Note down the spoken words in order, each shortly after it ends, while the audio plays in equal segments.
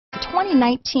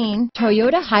2019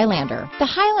 Toyota Highlander. The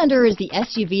Highlander is the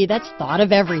SUV that's thought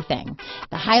of everything.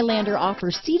 The Highlander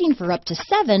offers seating for up to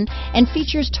 7 and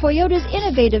features Toyota's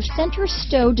innovative center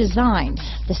stow design.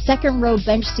 The second row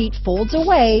bench seat folds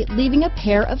away, leaving a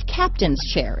pair of captain's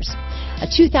chairs. A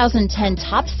 2010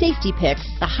 top safety pick,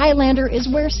 the Highlander is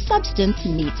where substance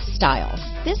meets style.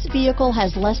 This vehicle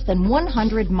has less than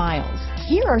 100 miles.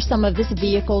 Here are some of this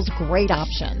vehicle's great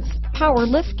options: power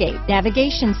liftgate,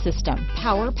 navigation system,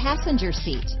 power passenger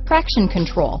seat, traction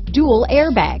control, dual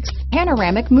airbags,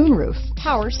 panoramic moonroof,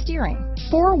 power steering,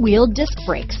 4-wheel disc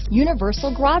brakes,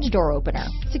 universal garage door opener,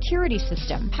 security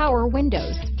system, power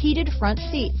windows, heated front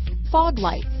seats, fog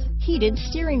lights, heated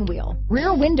steering wheel,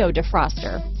 rear window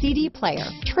defroster, CD player,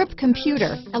 trip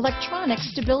computer, electronic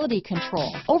stability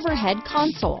control, overhead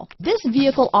console. This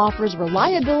vehicle offers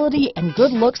reliability and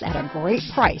good looks at a great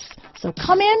price. So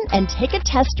come in and take a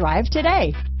test drive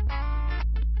today.